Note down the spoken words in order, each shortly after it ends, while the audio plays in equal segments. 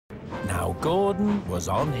Now Gordon was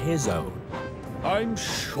on his own. I'm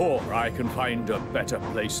sure I can find a better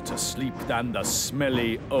place to sleep than the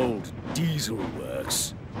smelly old diesel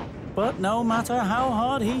works. But no matter how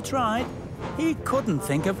hard he tried, he couldn't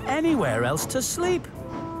think of anywhere else to sleep.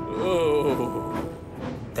 Oh.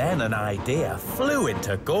 Then an idea flew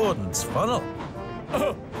into Gordon's funnel.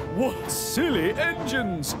 What silly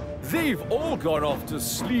engines! They've all gone off to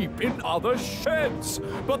sleep in other sheds,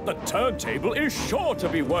 but the turntable is sure to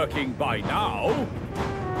be working by now.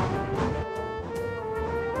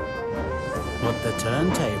 But the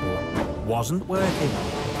turntable wasn't working.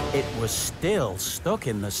 It was still stuck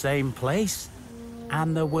in the same place.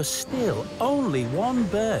 And there was still only one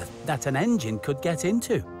berth that an engine could get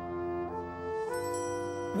into.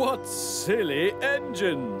 What silly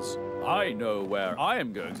engines! I know where I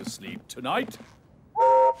am going to sleep tonight.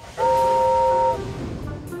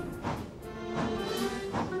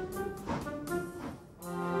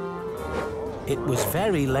 It was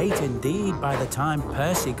very late indeed by the time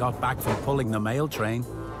Percy got back from pulling the mail train.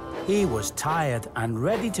 He was tired and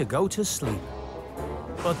ready to go to sleep.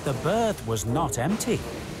 But the berth was not empty.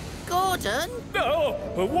 Gordon? No!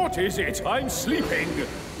 What is it? I'm sleeping!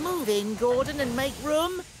 Move in, Gordon, and make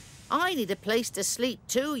room. I need a place to sleep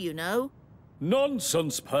too, you know.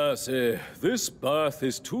 Nonsense, Percy. This berth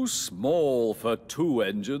is too small for 2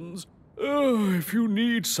 engines. If you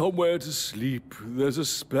need somewhere to sleep, there's a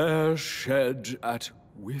spare shed at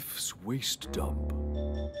Whiff's waste dump.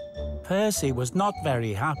 Percy was not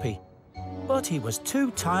very happy, but he was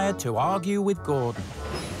too tired to argue with Gordon.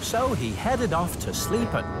 So he headed off to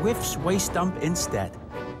sleep at Whiff's waste dump instead.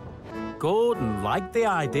 Gordon liked the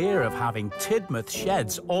idea of having Tidmouth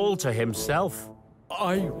Sheds all to himself.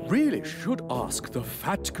 I really should ask the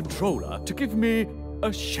fat controller to give me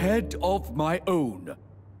a shed of my own.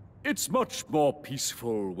 It's much more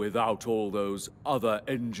peaceful without all those other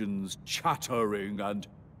engines chattering and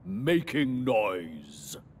making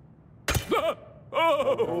noise.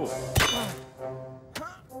 Oh!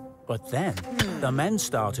 But then, the men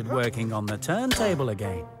started working on the turntable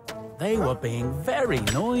again. They were being very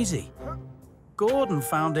noisy. Gordon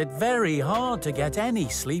found it very hard to get any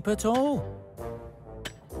sleep at all.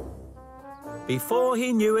 Before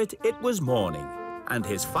he knew it, it was morning, and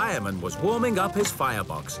his fireman was warming up his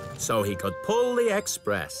firebox so he could pull the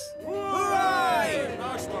express. Hooray!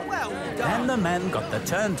 Well done! Then the men got the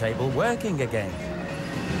turntable working again.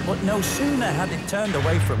 But no sooner had it turned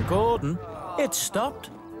away from Gordon, it stopped.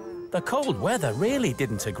 The cold weather really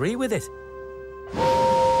didn't agree with it.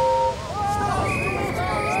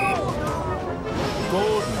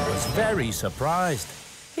 Gordon was very surprised.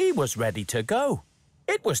 He was ready to go.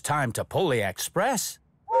 It was time to pull the express.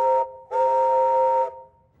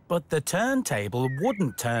 But the turntable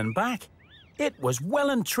wouldn't turn back. It was well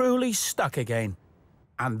and truly stuck again.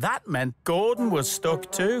 And that meant Gordon was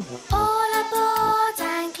stuck too. All aboard!